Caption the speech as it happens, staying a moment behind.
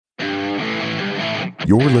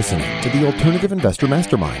You're listening to the Alternative Investor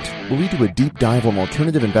Mastermind, where we do a deep dive on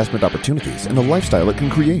alternative investment opportunities and the lifestyle it can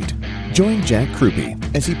create. Join Jack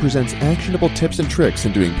Krupe as he presents actionable tips and tricks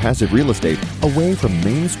in doing passive real estate away from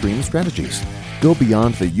mainstream strategies. Go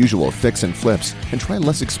beyond the usual fix and flips and try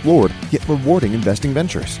less explored yet rewarding investing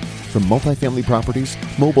ventures. From multifamily properties,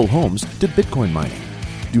 mobile homes to Bitcoin mining.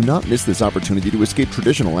 Do not miss this opportunity to escape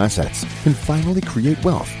traditional assets and finally create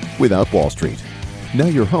wealth without Wall Street. Now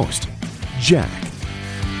your host, Jack.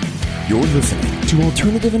 You're listening to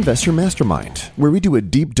Alternative Investor Mastermind, where we do a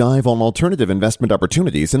deep dive on alternative investment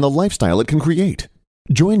opportunities and the lifestyle it can create.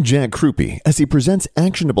 Join Jack Krupe as he presents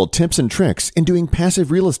actionable tips and tricks in doing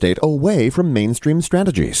passive real estate away from mainstream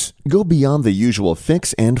strategies. Go beyond the usual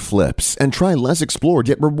fix and flips and try less explored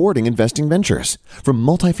yet rewarding investing ventures, from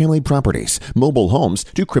multifamily properties, mobile homes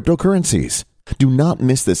to cryptocurrencies. Do not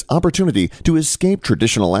miss this opportunity to escape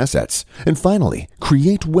traditional assets and finally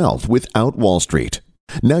create wealth without Wall Street.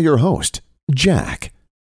 Now your host, Jack.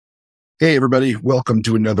 Hey, everybody. Welcome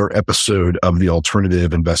to another episode of the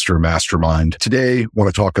Alternative Investor Mastermind. Today, I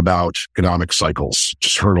want to talk about economic cycles.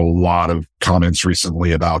 Just heard a lot of comments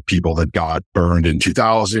recently about people that got burned in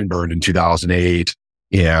 2000, burned in 2008,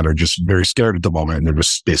 and are just very scared at the moment. And they're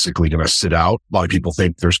just basically going to sit out. A lot of people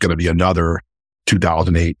think there's going to be another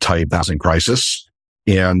 2008 type housing crisis.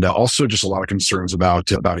 And also just a lot of concerns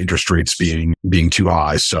about interest rates being too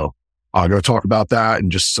high. So I'm going to talk about that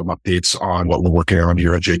and just some updates on what we're working on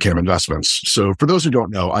here at JCAM Investments. So for those who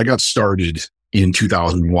don't know, I got started in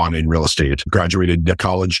 2001 in real estate, graduated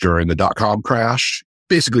college during the dot-com crash,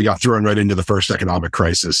 basically got thrown right into the first economic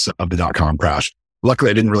crisis of the dot-com crash.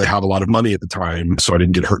 Luckily, I didn't really have a lot of money at the time, so I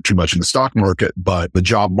didn't get hurt too much in the stock market, but the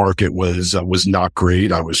job market was not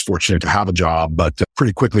great. I was fortunate to have a job, but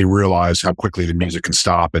pretty quickly realized how quickly the music can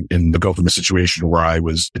stop and go from a situation where I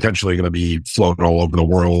was potentially going to be floating all over the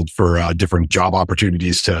world for different job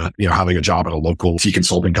opportunities to, having a job at a local IT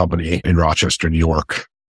consulting company in Rochester, New York.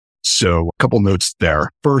 So a couple notes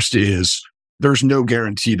there. First is there's no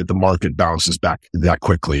guarantee that the market bounces back that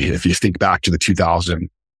quickly. If you think back to the 2001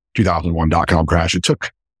 dot-com crash, it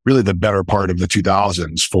took really the better part of the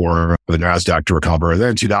 2000s for the NASDAQ to recover. And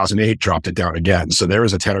then 2008 dropped it down again. So there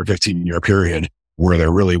was a 10 or 15 year period where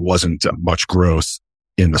there really wasn't much growth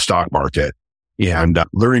in the stock market. And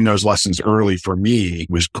learning those lessons early for me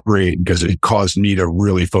was great because it caused me to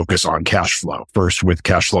really focus on cash flow. First with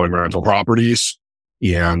cash flowing rental properties,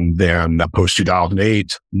 and then post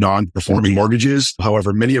 2008, non-performing mortgages.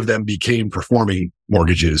 However, many of them became performing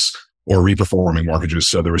mortgages or reperforming mortgages.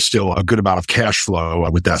 So there was still a good amount of cash flow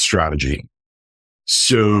with that strategy.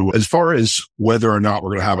 So as far as whether or not we're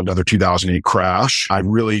going to have another 2008 crash, I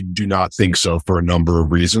really do not think so for a number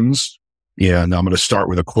of reasons. And I'm going to start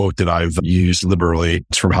with a quote that I've used liberally.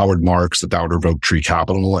 It's from Howard Marks, the founder of Oak Tree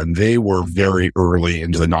Capital. And they were very early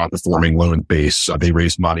into the non-performing loan base. They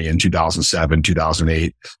raised money in 2007,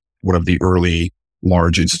 2008, one of the early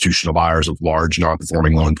large institutional buyers of large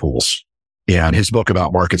non-performing loan pools. And his book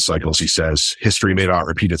about market cycles, he says, history may not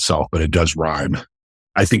repeat itself, but it does rhyme.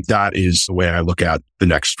 I think that is the way I look at the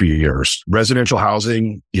next few years. Residential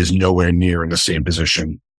housing is nowhere near in the same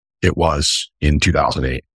position it was in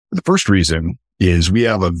 2008. The first reason is we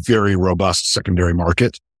have a very robust secondary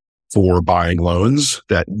market for buying loans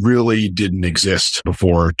that really didn't exist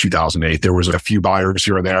before 2008. There was a few buyers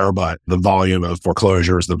here and there, but the volume of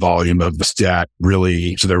foreclosures, the volume of this debt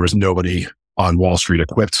really, so there was nobody on Wall Street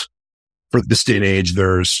equipped. For this day and age,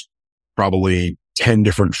 there's probably 10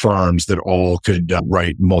 different firms that all could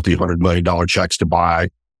write multi-$100 million checks to buy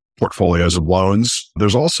portfolios of loans.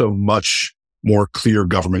 There's also much more clear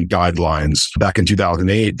government guidelines. Back in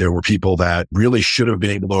 2008, there were people that really should have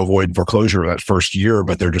been able to avoid foreclosure that first year,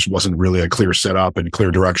 but there just wasn't really a clear setup and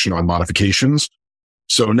clear direction on modifications.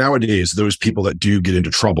 So nowadays, those people that do get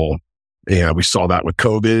into trouble, and we saw that with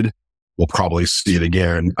COVID, we'll probably see it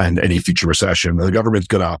again in any future recession. The government's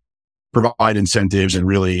going to provide incentives and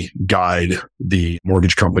really guide the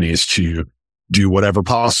mortgage companies to do whatever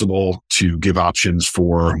possible to give options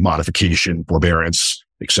for modification, forbearance,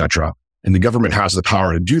 etc. And the government has the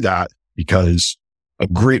power to do that because a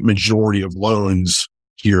great majority of loans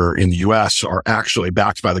here in the US are actually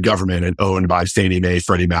backed by the government and owned by Fannie Mae,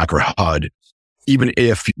 Freddie Mac, or HUD. Even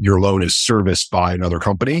if your loan is serviced by another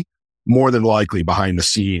company, more than likely behind the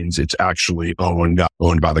scenes, it's actually owned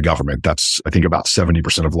by the government. That's, I think, about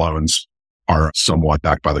 70% of loans are somewhat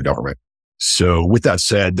backed by the government. So with that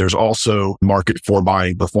said, there's also market for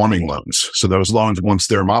buying performing loans. So those loans, once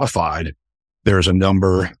they're modified, there's a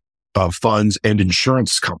number of funds and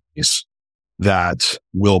insurance companies that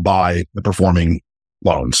will buy the performing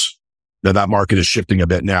loans. Now that market is shifting a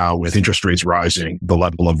bit now with interest rates rising. The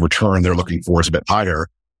level of return they're looking for is a bit higher.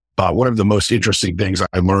 But one of the most interesting things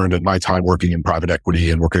I learned in my time working in private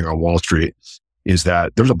equity and working on Wall Street is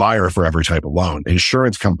that there's a buyer for every type of loan.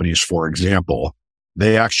 Insurance companies, for example,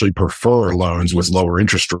 they actually prefer loans with lower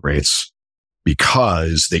interest rates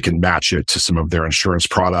because they can match it to some of their insurance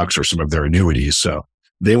products or some of their annuities. So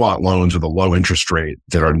they want loans with a low interest rate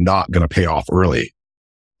that are not going to pay off early.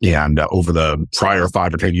 And over the prior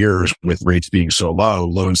 5 or 10 years, with rates being so low,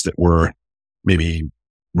 loans that were maybe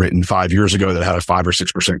written 5 years ago that had a 5 or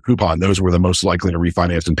 6% coupon, those were the most likely to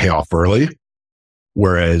refinance and pay off early.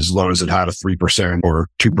 Whereas loans that had a 3% or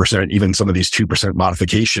 2%, even some of these 2%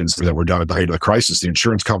 modifications that were done at the height of the crisis, the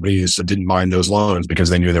insurance companies didn't mind those loans because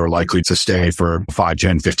they knew they were likely to stay for 5,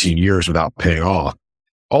 10, 15 years without paying off.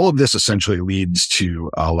 All of this essentially leads to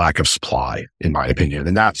a lack of supply, in my opinion.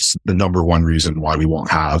 And that's the number one reason why we won't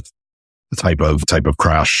have the type of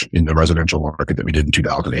crash in the residential market that we did in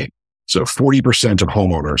 2008. So 40% of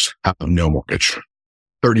homeowners have no mortgage.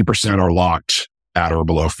 30% are locked at or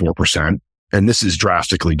below 4%. And this is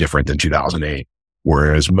drastically different than 2008,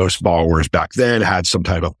 whereas most borrowers back then had some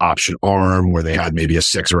type of option arm where they had maybe a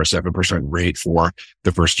 6 or a 7% rate for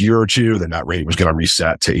the first year or two. Then that rate was going to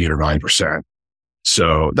reset to 8 or 9%.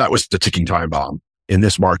 So that was the ticking time bomb. In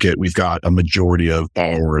this market, we've got a majority of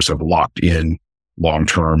borrowers have locked in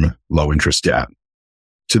long-term low interest debt.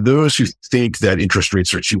 To those who think that interest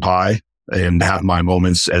rates are too high, and have my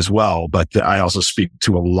moments as well, but I also speak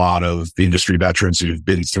to a lot of the industry veterans who've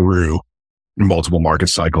been through multiple market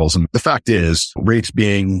cycles. And the fact is, rates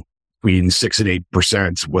being between 6 and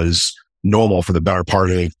 8% was normal for the better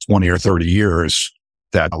part of 20 or 30 years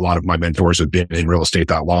that a lot of my mentors have been in real estate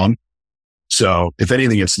that long. So if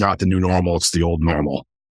anything, it's not the new normal, it's the old normal.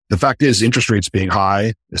 The fact is, interest rates being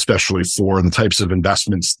high, especially for the types of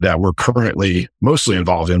investments that we're currently mostly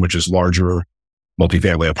involved in, which is larger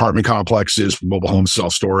multifamily apartment complexes, mobile home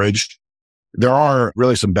self-storage, there are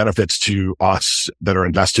really some benefits to us that are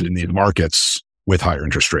invested in these markets with higher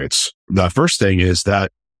interest rates. The first thing is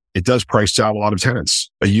that it does price out a lot of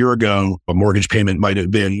tenants. A year ago, a mortgage payment might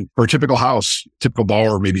have been, for a typical house, typical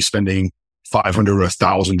borrower may be spending $500 or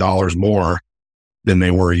 $1,000 more than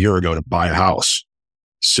they were a year ago to buy a house.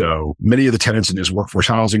 So many of the tenants in this workforce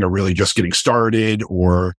housing are really just getting started,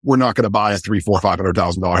 or we're not going to buy a $300,000, $400,000,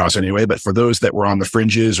 $500,000 house anyway. But for those that were on the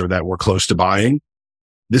fringes or that were close to buying,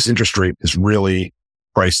 this interest rate has really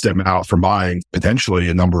priced them out from buying potentially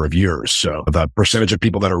a number of years. So the percentage of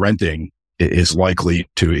people that are renting is likely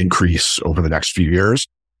to increase over the next few years.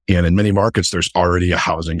 And in many markets, there's already a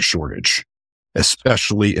housing shortage,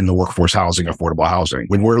 especially in the workforce housing, affordable housing.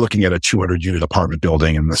 When we're looking at a 200-unit apartment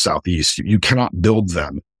building in the Southeast, you cannot build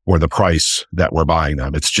them for the price that we're buying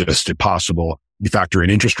them. It's just impossible. You factor in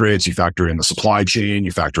interest rates, you factor in the supply chain,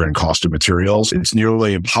 you factor in cost of materials. It's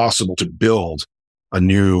nearly impossible to build a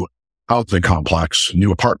new housing complex,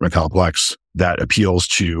 new apartment complex that appeals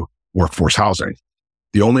to workforce housing.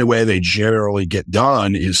 The only way they generally get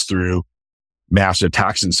done is through massive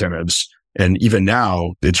tax incentives. And even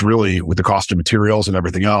now, it's really, with the cost of materials and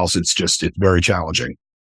everything else, it's very challenging.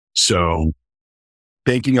 So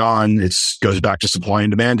banking on, it goes back to supply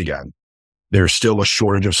and demand again. There's still a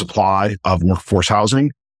shortage of supply of workforce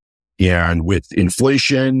housing. And with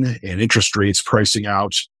inflation and interest rates pricing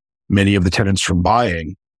out many of the tenants from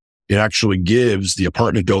buying, it actually gives the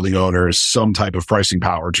apartment building owners some type of pricing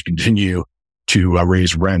power to continue to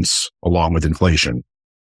raise rents along with inflation.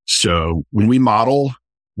 So when we model,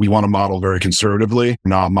 we want to model very conservatively,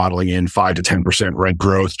 not modeling in 5 to 10% rent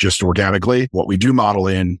growth just organically. What we do model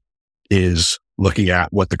in is looking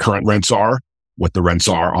at what the current rents are, what the rents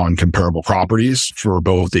are on comparable properties for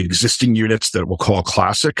both the existing units that we'll call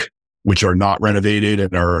classic, which are not renovated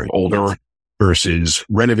and are older, versus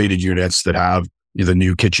renovated units that have the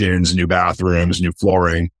new kitchens, new bathrooms, new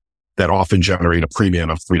flooring that often generate a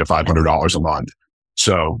premium of $300 to $500 a month.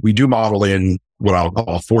 So we do model in what I'll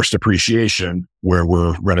call forced appreciation, where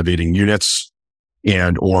we're renovating units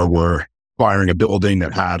or we're acquiring a building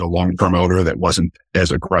that had a long-term owner that wasn't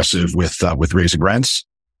as aggressive with raising rents.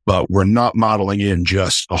 But we're not modeling in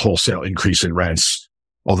just a wholesale increase in rents,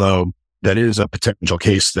 although that is a potential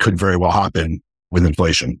case that could very well happen with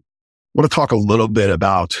inflation. I want to talk a little bit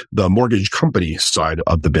about the mortgage company side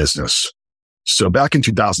of the business. So back in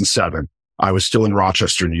 2007, I was still in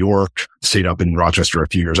Rochester, New York, stayed up in Rochester a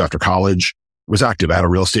few years after college, was active. I had a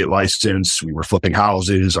real estate license. We were flipping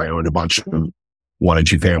houses. I owned a bunch of 1 and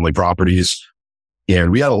 2 family properties.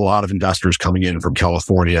 And we had a lot of investors coming in from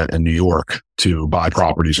California and New York to buy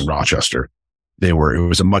properties in Rochester. It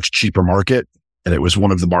was a much cheaper market, and it was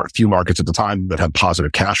one of the few markets at the time that had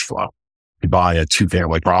positive cash flow. could buy a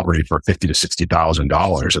 2-family property for $50,000 to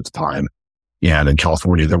 $60,000 at the time. And in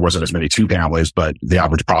California, there wasn't as many 2 families, but the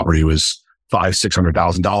average property was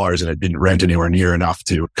 $500,000-$600,000, and it didn't rent anywhere near enough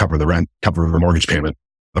to cover the rent, cover the mortgage payment.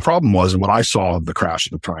 The problem was, and what I saw of the crash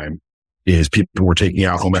at the time, is people were taking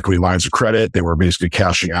out home equity lines of credit. They were basically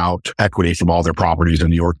cashing out equity from all their properties in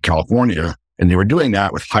New York, California. And they were doing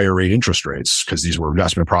that with higher rate interest rates because these were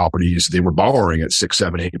investment properties. They were borrowing at 6,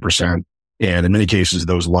 7, 8%. And in many cases,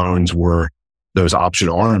 those loans were those option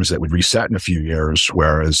arms that would reset in a few years,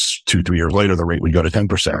 whereas 2, 3 years later, the rate would go to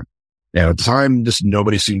 10%. And at the time, just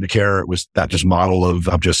nobody seemed to care. It was that just model of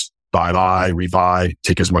just buy, rebuy,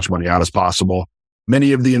 take as much money out as possible.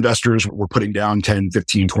 Many of the investors were putting down 10,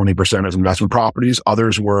 15, 20% as investment properties.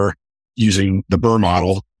 Others were using the BRRRR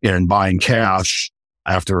model and buying cash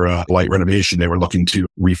after a light renovation. They were looking to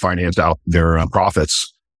refinance out their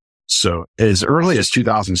profits. So as early as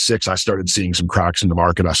 2006, I started seeing some cracks in the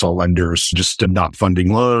market. I saw lenders just not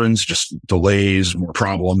funding loans, just delays, more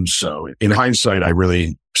problems. So in hindsight, I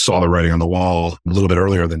really saw the writing on the wall a little bit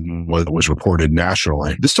earlier than what was reported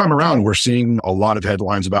nationally. This time around, we're seeing a lot of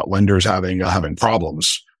headlines about lenders having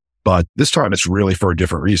problems, but this time it's really for a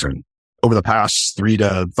different reason. Over the past 3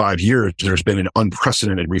 to 5 years, there's been an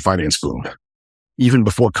unprecedented refinance boom. Even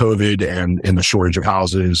before COVID and the shortage of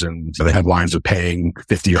houses and the headlines of paying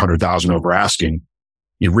 $50,000 or $100,000 over asking,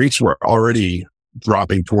 rates were already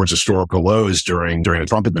dropping towards historical lows during the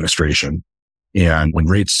Trump administration. And when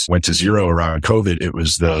rates went to zero around COVID, it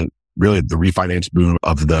was really the refinance boom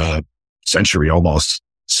of the century almost.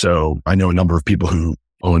 So I know a number of people who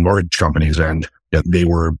own mortgage companies, and they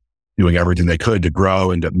were doing everything they could to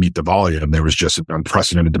grow and to meet the volume. There was just an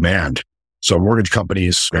unprecedented demand. So mortgage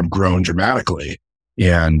companies have grown dramatically.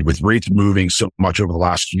 And with rates moving so much over the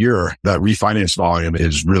last year, that refinance volume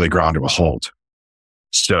is really ground to a halt.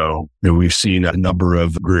 So we've seen a number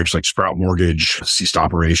of groups like Sprout Mortgage ceased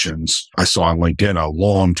operations. I saw on LinkedIn a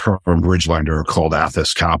long-term bridge lender called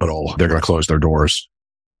Athos Capital. They're going to close their doors.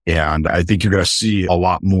 And I think you're going to see a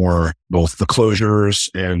lot more, both the closures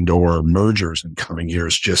and or mergers in coming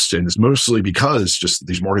years, and it's mostly because just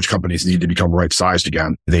these mortgage companies need to become right-sized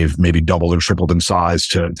again. They've maybe doubled or tripled in size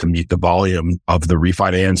to meet the volume of the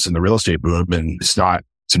refinance and the real estate boom. And it's not,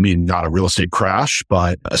 to me, not a real estate crash,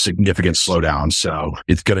 but a significant slowdown. So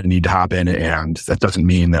it's going to need to happen. And that doesn't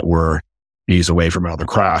mean that we're days away from another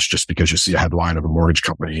crash just because you see a headline of a mortgage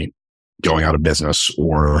company going out of business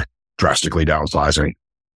or drastically downsizing.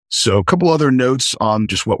 So a couple other notes on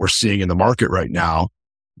just what we're seeing in the market right now.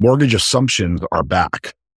 Mortgage assumptions are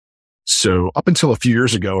back. So up until a few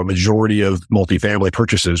years ago, a majority of multifamily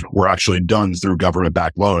purchases were actually done through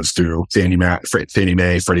government-backed loans, through Fannie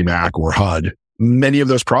Mae, Freddie Mac, or HUD. Many of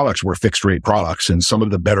those products were fixed rate products, and some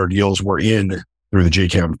of the better deals we're in through the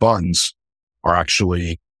JCAM funds are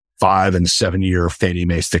actually 5 and 7 year Fannie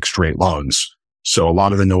Mae fixed rate loans. So a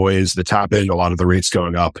lot of the noise, the tap in, a lot of the rates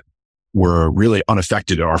going up were really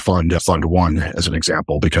unaffected in our fund, Fund 1, as an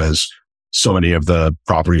example, because so many of the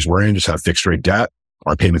properties we're in just have fixed rate debt.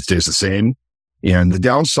 Our payment stays the same. And the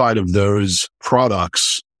downside of those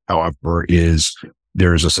products, however, is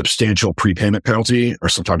there's a substantial prepayment penalty, or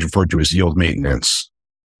sometimes referred to as yield maintenance.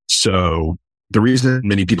 So the reason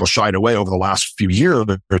many people shied away over the last few years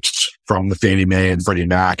from the Fannie Mae and Freddie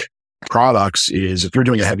Mac products is if you're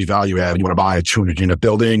doing a heavy value add and you want to buy a 200 unit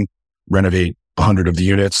building, renovate 100 of the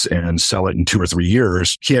units and sell it in 2 or 3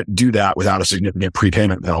 years, you can't do that without a significant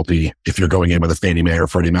prepayment penalty if you're going in with a Fannie Mae or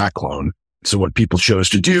Freddie Mac loan. So what people chose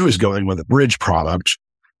to do is go in with a bridge product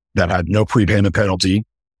that had no prepayment penalty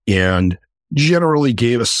and generally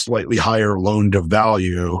gave a slightly higher loan to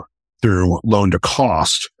value through loan to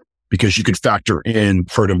cost, because you could factor in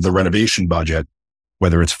part of the renovation budget,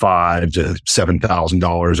 whether it's $5,000 to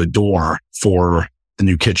 $7,000 a door for the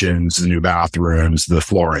new kitchens, the new bathrooms, the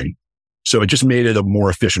flooring. So it just made it a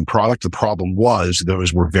more efficient product. The problem was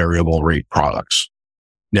those were variable rate products.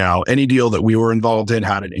 Now, any deal that we were involved in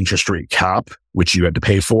had an interest rate cap, which you had to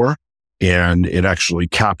pay for, and it actually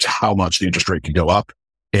capped how much the interest rate could go up.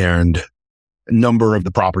 And a number of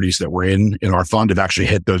the properties that were in our fund have actually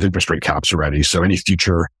hit those interest rate caps already. So any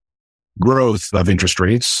future growth of interest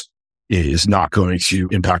rates is not going to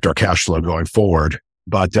impact our cash flow going forward.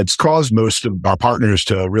 But that's caused most of our partners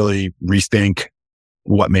to really rethink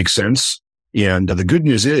what makes sense. And the good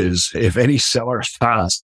news is, if any seller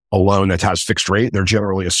has a loan that has fixed rate, they're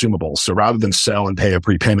generally assumable. So rather than sell and pay a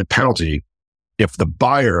prepayment penalty, if the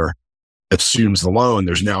buyer assumes the loan,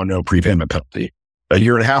 there's now no prepayment penalty. A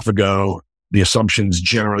year and a half ago, the assumptions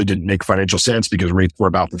generally didn't make financial sense because rates were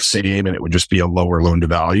about the same and it would just be a lower loan to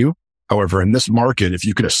value. However, in this market, if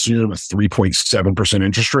you could assume a 3.7%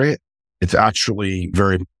 interest rate, it's actually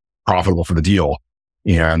very profitable for the deal.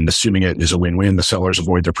 And assuming it is a win-win, the sellers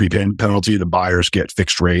avoid their prepayment penalty. The buyers get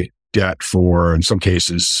fixed rate debt for, in some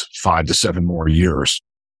cases, 5 to 7 more years.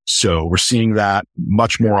 So we're seeing that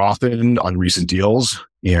much more often on recent deals.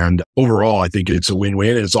 And overall, I think it's a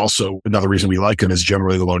win-win. And it's also another reason we like them is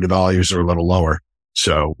generally the loan to values are a little lower.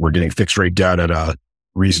 So we're getting fixed rate debt at a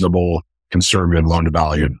reasonable, conservative loan to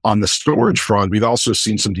value. On the storage front, we've also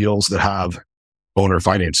seen some deals that have owner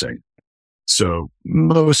financing. So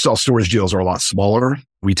most self-storage deals are a lot smaller.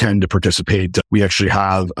 We tend to participate. We actually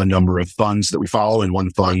have a number of funds that we follow, and one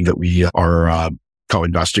fund that we are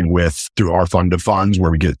co-investing with through our fund of funds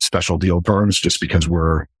where we get special deal terms just because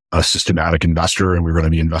we're a systematic investor and we're going to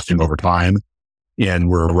be investing over time. And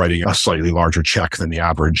we're writing a slightly larger check than the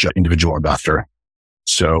average individual investor.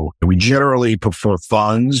 So we generally prefer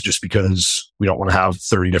funds just because we don't want to have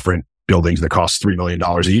 30 different buildings that cost $3 million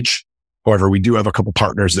each. However, we do have a couple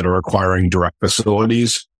partners that are acquiring direct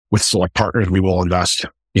facilities. With select partners, we will invest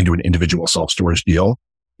into an individual self-storage deal.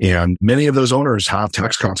 And many of those owners have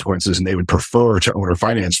tax consequences and they would prefer to owner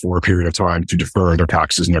finance for a period of time to defer their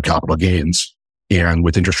taxes and their capital gains. And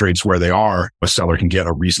with interest rates where they are, a seller can get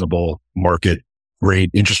a reasonable market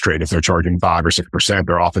rate interest rate. If they're charging 5 or 6%,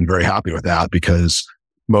 they're often very happy with that because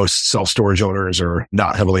most self-storage owners are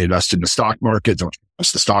not heavily invested in the stock market, don't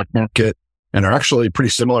trust the stock market, and are actually pretty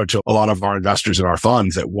similar to a lot of our investors in our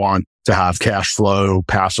funds that want to have cash flow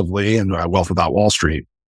passively and wealth without Wall Street.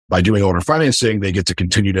 By doing owner financing, they get to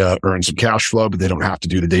continue to earn some cash flow, but they don't have to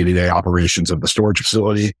do the day-to-day operations of the storage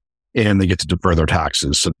facility, and they get to defer their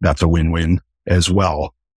taxes. So that's a win-win as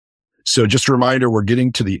well. So just a reminder, we're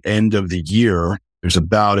getting to the end of the year. There's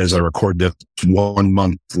about, as I record this, 1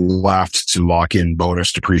 month left to lock in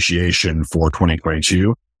bonus depreciation for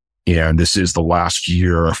 2022. And this is the last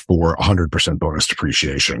year for 100% bonus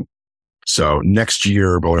depreciation. So next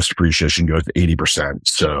year, bonus depreciation goes to 80%.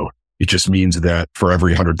 So it just means that for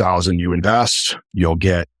every 100,000 you invest, you'll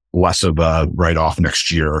get less of a write-off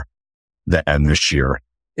next year than this year.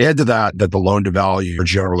 Add to that the loan to value are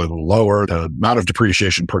generally lower, the amount of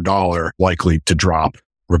depreciation per dollar likely to drop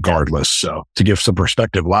regardless. So to give some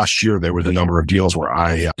perspective, last year, there was a number of deals where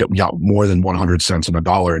I got more than 100 cents on the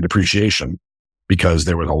dollar in depreciation because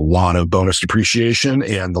there was a lot of bonus depreciation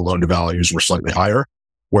and the loan to values were slightly higher.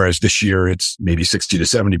 Whereas this year, it's maybe 60 to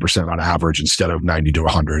 70% on average instead of 90 to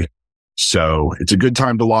 100. So it's a good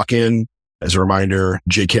time to lock in. As a reminder,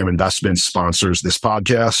 JCAM Investments sponsors this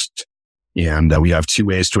podcast. And we have 2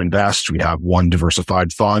 ways to invest. We have one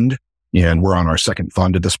diversified fund, and we're on our second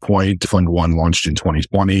fund at this point. Fund 1 launched in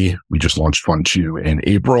 2020. We just launched Fund 2 in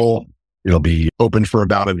April. It'll be open for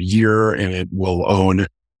about a year, and it will own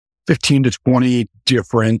 15 to 20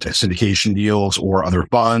 different syndication deals or other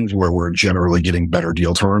funds where we're generally getting better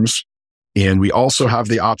deal terms. And we also have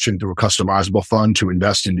the option through a customizable fund to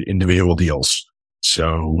invest in individual deals.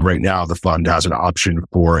 So right now, the fund has an option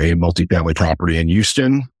for a multifamily property in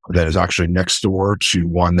Houston that is actually next door to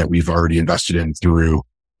one that we've already invested in through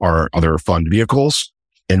our other fund vehicles.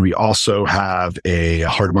 And we also have a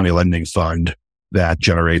hard money lending fund that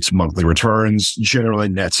generates monthly returns, generally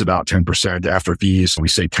nets about 10% after fees. We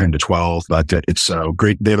say 10 to 12, but it's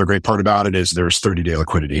great. The other great part about it is there's 30-day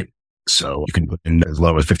liquidity. So you can put in as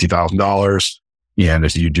low as $50,000. And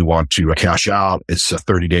if you do want to cash out, it's a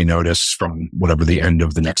 30-day notice from whatever the end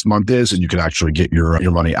of the next month is. And you can actually get your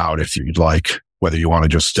money out if you'd like, whether you want to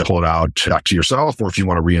just pull it out back to yourself or if you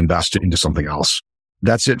want to reinvest it into something else.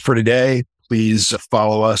 That's it for today. Please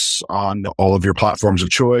follow us on all of your platforms of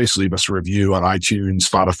choice. Leave us a review on iTunes,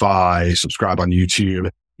 Spotify, subscribe on YouTube.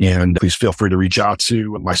 And please feel free to reach out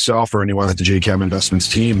to myself or anyone at the JCAM Investments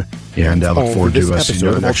team. And I look forward to seeing you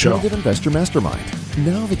on the next show. Alternative Investor Mastermind.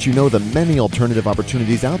 Now that you know the many alternative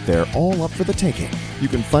opportunities out there, all up for the taking, you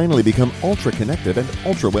can finally become ultra connected and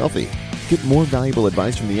ultra wealthy. Get more valuable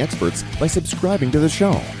advice from the experts by subscribing to the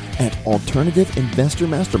show at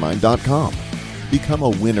alternativeinvestormastermind.com. Become a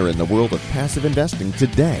winner in the world of passive investing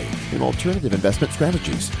today in alternative investment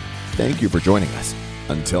strategies. Thank you for joining us.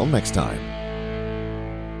 Until next time.